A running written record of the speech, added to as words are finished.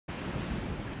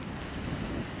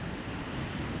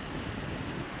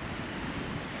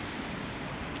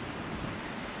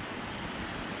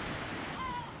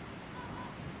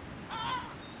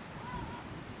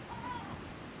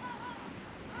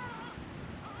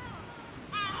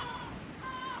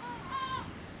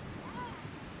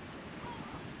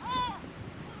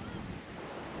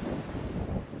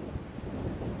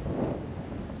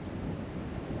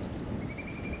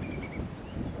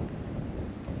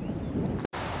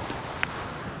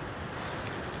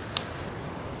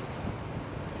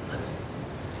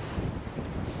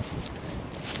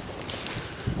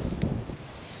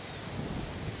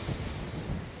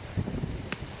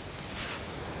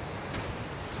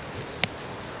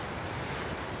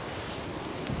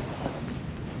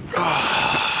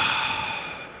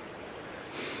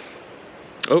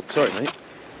Oh, sorry mate.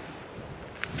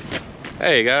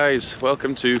 Hey guys,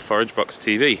 welcome to Forage Box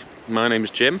TV. My name is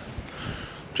Jim.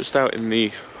 Just out in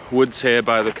the woods here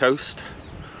by the coast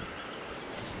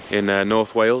in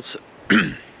North Wales.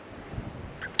 I'm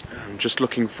just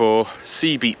looking for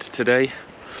sea beet today.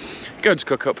 Going to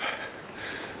cook up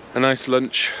a nice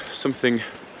lunch, something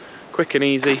quick and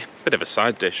easy, bit of a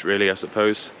side dish really I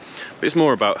suppose, but it's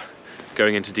more about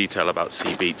going into detail about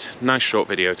sea beet. Nice short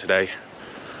video today,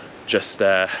 just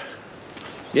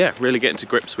yeah, really getting to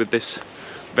grips with this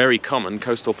very common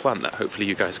coastal plant that hopefully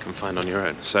you guys can find on your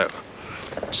own. So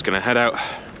just gonna head out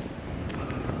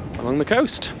along the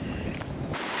coast.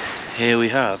 Here we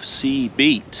have sea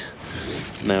beet.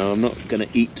 Now I'm not gonna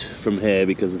eat from here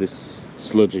because of this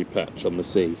sludgy patch on the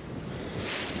sea,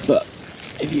 but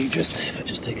if I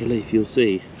just take a leaf, you'll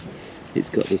see it's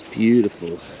got this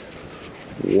beautiful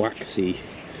waxy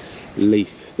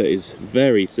leaf that is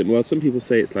very similar. Well, some people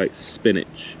say it's like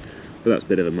spinach, but that's a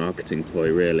bit of a marketing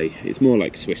ploy really. It's more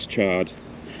like Swiss chard.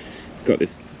 It's got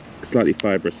this slightly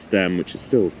fibrous stem which is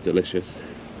still delicious,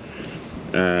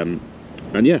 and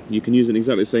yeah, you can use it in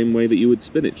exactly the same way that you would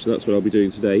spinach, so that's what I'll be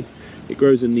doing today. It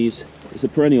grows in these, it's a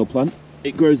perennial plant,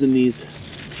 it grows in these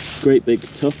great big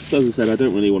tufts. As I said, I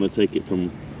don't really want to take it from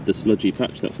the sludgy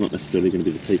patch, that's not necessarily going to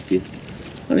be the tastiest.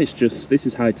 And it's just, this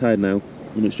is high tide now,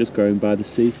 and it's just growing by the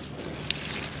sea.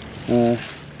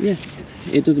 Yeah,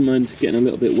 it doesn't mind getting a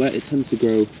little bit wet. It tends to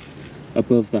grow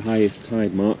above the highest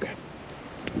tide mark,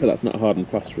 but that's not a hard and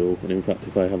fast rule. And in fact,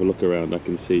 if I have a look around, I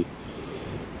can see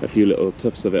a few little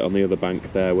tufts of it on the other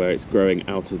bank there where it's growing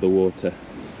out of the water.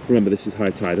 Remember, this is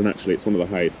high tide, and actually it's one of the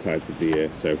highest tides of the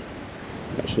year, so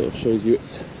that sort of shows you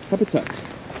its habitat.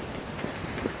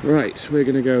 Right, we're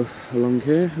going to go along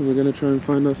here and we're going to try and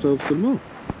find ourselves some more.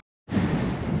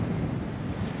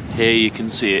 Here you can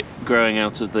see it growing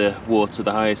out of the water,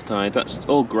 the highest tide. That's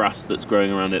all grass that's growing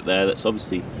around it there. That's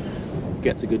obviously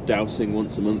gets a good dousing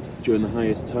once a month during the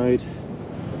highest tide.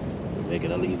 We're going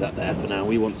to leave that there for now.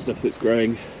 We want stuff that's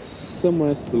growing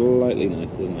somewhere slightly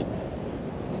nicer than that.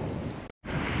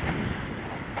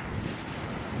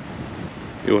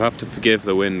 You'll have to forgive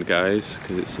the wind, guys,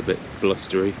 because it's a bit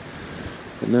blustery.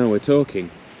 But now we're talking.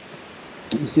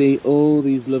 You see all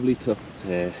these lovely tufts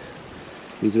here.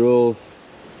 These are all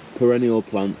perennial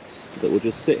plants that will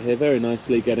just sit here very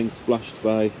nicely, getting splashed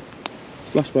by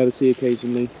the sea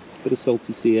occasionally. Bit of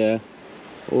salty sea air,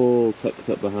 all tucked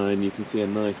up behind. You can see a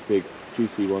nice big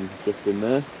juicy one just in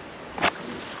there.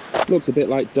 Looks a bit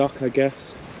like dock, I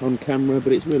guess, on camera,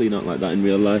 but it's really not like that in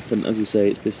real life. And as you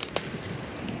say, it's this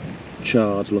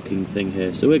charred looking thing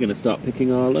here. So we're going to start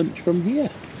picking our lunch from here.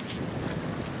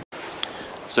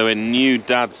 So in new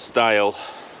dad style,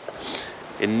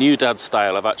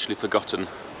 I've actually forgotten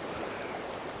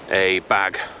a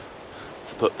bag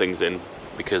to put things in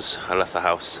because I left the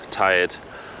house tired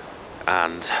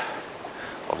and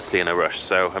obviously in a rush.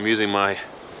 So I'm using my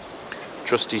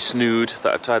trusty snood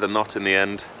that I've tied a knot in the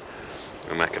end,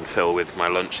 and I can fill with my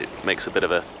lunch. It makes a bit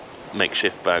of a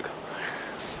makeshift bag.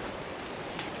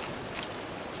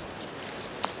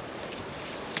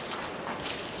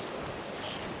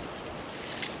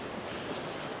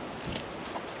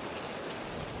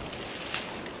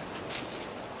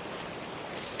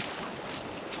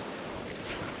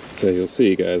 So you'll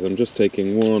see, guys, I'm just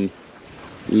taking one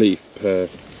leaf per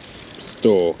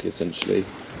stalk, essentially,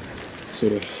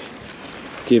 sort of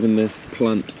giving the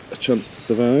plant a chance to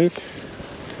survive.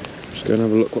 Just go and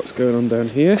have a look what's going on down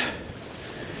here.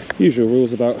 Usual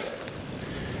rules about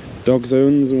dog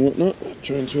zones and whatnot,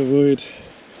 trying to avoid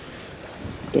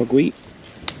dog wheat.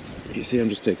 You see, I'm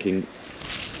just taking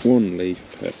one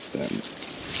leaf per stem.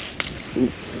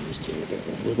 Ooh, I'm just doing a bit of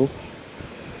a wibble.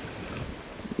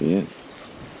 Yeah.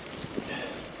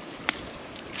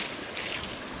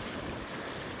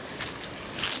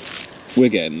 We're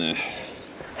getting there.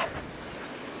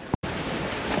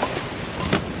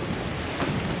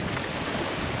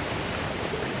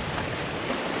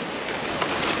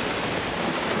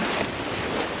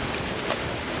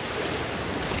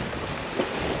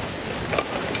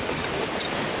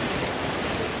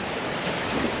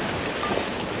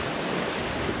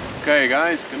 Okay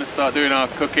guys, gonna start doing our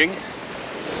cooking.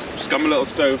 Just got my little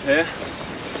stove here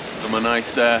and my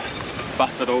nice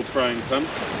battered old frying pan.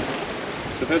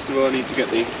 So first of all, I need to get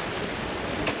the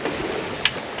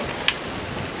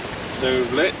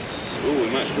stove lit. Oh,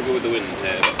 we might struggle with the wind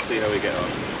here. Let's see how we get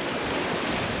on.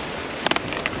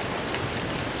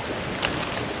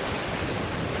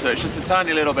 So it's just a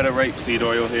tiny little bit of rapeseed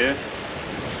oil here.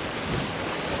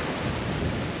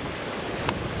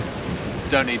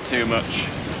 Don't need too much.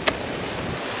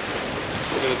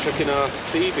 We're going to chuck in our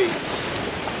sea beet.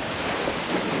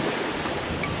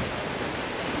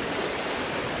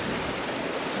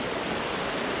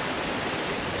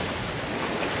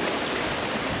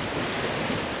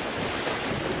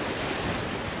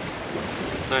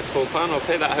 Nice full pan, I'll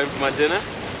take that home for my dinner.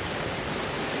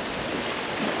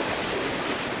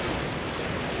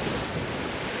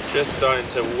 Just starting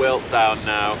to wilt down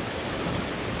now.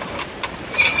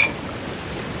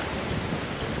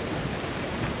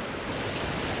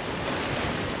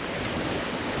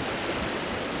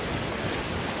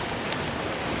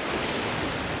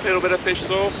 A little bit of fish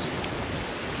sauce.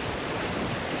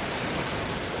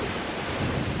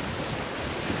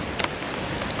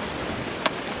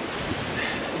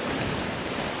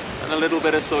 And a little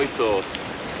bit of soy sauce.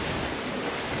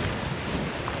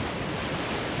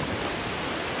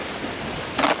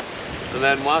 And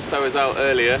then whilst I was out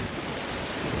earlier,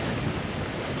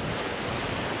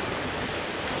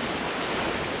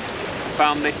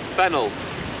 found this fennel,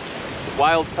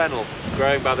 wild fennel,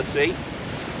 growing by the sea.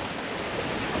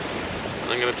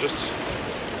 I'm going to just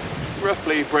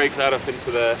roughly break that up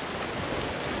into there.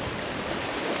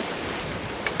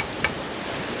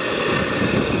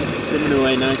 Simming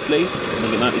away nicely, and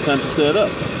then it might be time to serve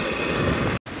up.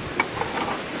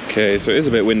 Okay, so it is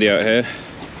a bit windy out here.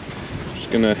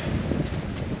 Just going to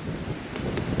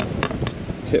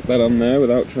tip that on there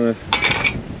without trying to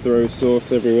throw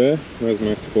sauce everywhere. Where's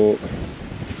my spork?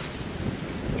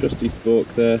 Trusty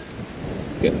spork there.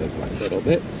 Get those last little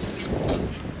bits.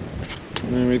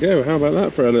 There we go, how about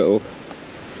that for a little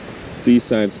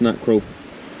seaside snack roll?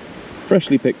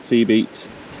 Freshly picked sea beet,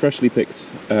 freshly picked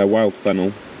wild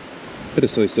fennel, bit of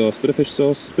soy sauce, bit of fish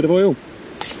sauce, bit of oil.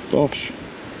 Bosh.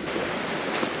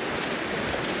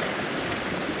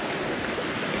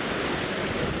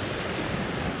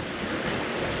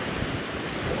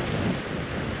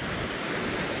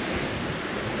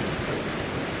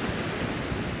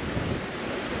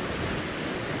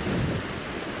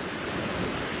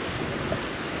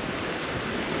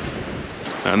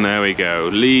 And there we go,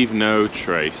 leave no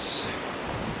trace.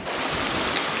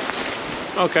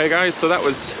 Okay guys, so that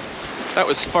was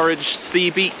foraged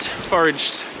sea beet,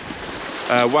 foraged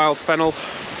wild fennel,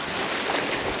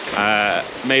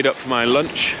 made up for my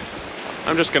lunch.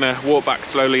 I'm just gonna walk back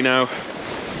slowly now,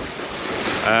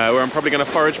 where I'm probably gonna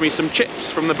forage me some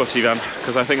chips from the butty van,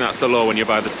 because I think that's the law when you're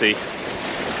by the sea.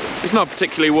 It's not a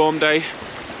particularly warm day.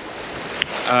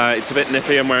 It's a bit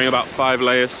nippy, I'm wearing about 5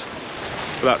 layers,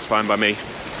 but that's fine by me.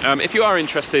 If you are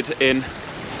interested in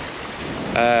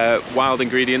wild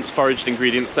ingredients, foraged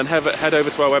ingredients, then head over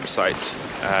to our website,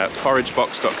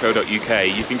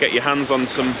 foragebox.co.uk. You can get your hands on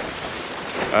some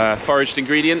foraged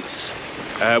ingredients.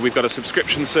 We've got a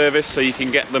subscription service, so you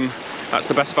can get them. That's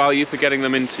the best value for getting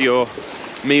them into your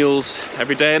meals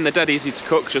every day, and they're dead easy to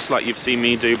cook, just like you've seen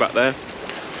me do back there.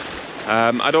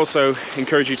 I'd also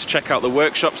encourage you to check out the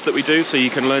workshops that we do, so you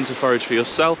can learn to forage for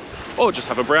yourself, or just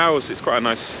have a browse. It's quite a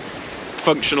nice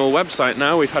functional website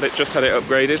now. We've just had it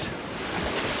upgraded.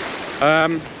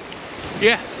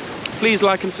 Yeah, please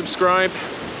like and subscribe,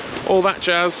 all that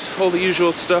jazz, all the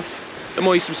usual stuff. The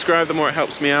more you subscribe, the more it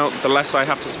helps me out, the less I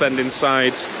have to spend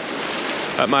inside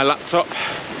at my laptop.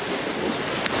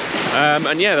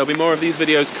 And yeah, there'll be more of these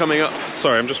videos coming up.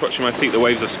 Sorry, I'm just watching my feet, the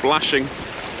waves are splashing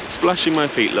my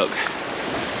feet, look.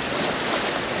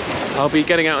 I'll be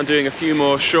getting out and doing a few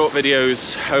more short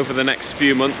videos over the next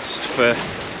few months for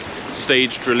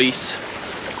staged release.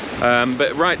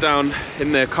 But write down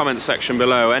in the comment section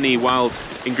below any wild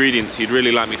ingredients you'd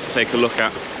really like me to take a look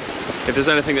at. If there's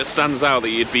anything that stands out that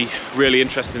you'd be really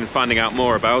interested in finding out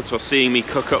more about, or seeing me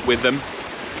cook up with them,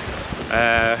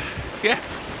 yeah,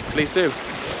 please do.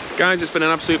 Guys, it's been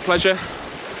an absolute pleasure.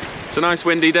 It's a nice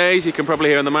windy day, as you can probably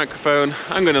hear on the microphone.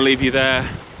 I'm going to leave you there.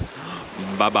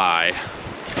 Bye bye.